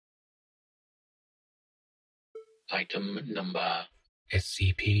Item number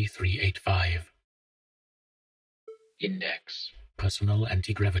SCP-385. Index. Personal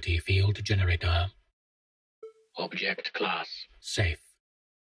Anti-Gravity Field Generator. Object Class. Safe.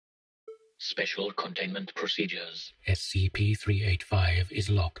 Special Containment Procedures. SCP-385 is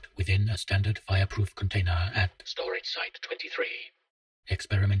locked within a standard fireproof container at Storage Site 23.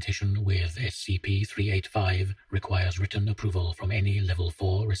 Experimentation with SCP-385 requires written approval from any Level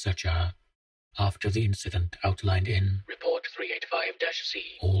 4 researcher. After the incident outlined in Report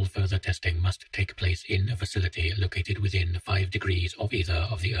 385-C, all further testing must take place in a facility located within 5 degrees of either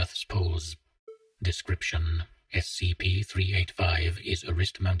of the Earth's poles. Description: SCP-385 is a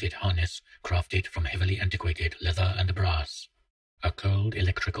wrist-mounted harness crafted from heavily antiquated leather and brass. A curled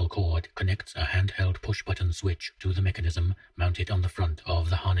electrical cord connects a handheld push-button switch to the mechanism mounted on the front of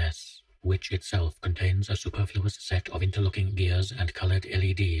the harness, which itself contains a superfluous set of interlocking gears and colored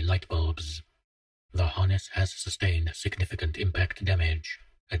LED light bulbs. The harness has sustained significant impact damage.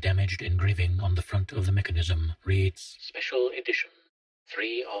 A damaged engraving on the front of the mechanism reads, Special Edition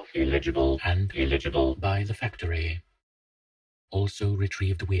 3 of Illegible and Illegible by the factory. Also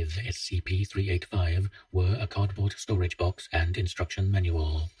retrieved with SCP-385 were a cardboard storage box and instruction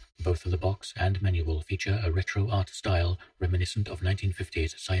manual. Both the box and manual feature a retro art style reminiscent of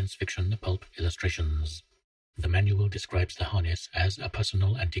 1950s science fiction pulp illustrations. The manual describes the harness as a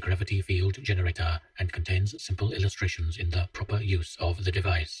personal anti-gravity field generator and contains simple illustrations in the proper use of the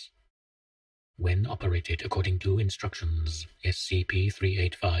device. When operated according to instructions,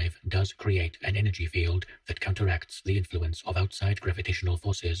 SCP-385 does create an energy field that counteracts the influence of outside gravitational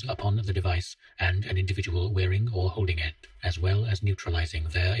forces upon the device and an individual wearing or holding it, as well as neutralizing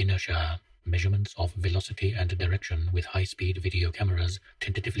their inertia. Measurements of velocity and direction with high-speed video cameras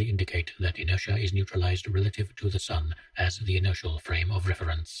tentatively indicate that inertia is neutralized relative to the Sun as the inertial frame of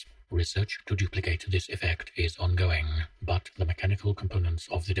reference. Research to duplicate this effect is ongoing, but the mechanical components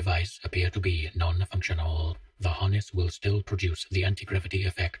of the device appear to be non-functional. The harness will still produce the anti-gravity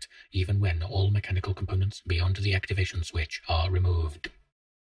effect even when all mechanical components beyond the activation switch are removed.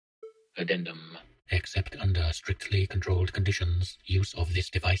 Addendum. Except under strictly controlled conditions, use of this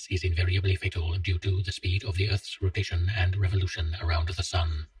device is invariably fatal due to the speed of the Earth's rotation and revolution around the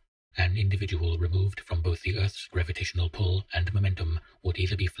Sun. An individual removed from both the Earth's gravitational pull and momentum would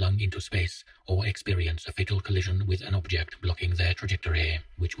either be flung into space or experience a fatal collision with an object blocking their trajectory,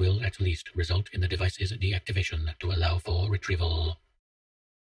 which will at least result in the device's deactivation to allow for retrieval.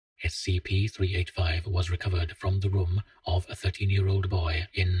 SCP-385 was recovered from the room of a 13-year-old boy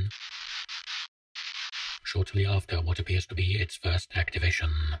in shortly after what appears to be its first activation.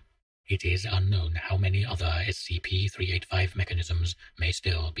 It is unknown how many other SCP-385 mechanisms may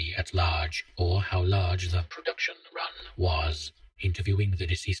still be at large, or how large the production run was. Interviewing the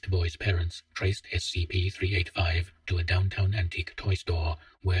deceased boy's parents traced SCP-385 to a downtown antique toy store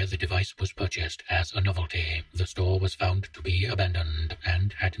where the device was purchased as a novelty. The store was found to be abandoned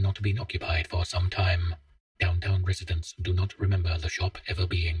and had not been occupied for some time. Downtown residents do not remember the shop ever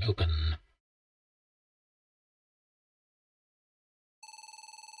being open.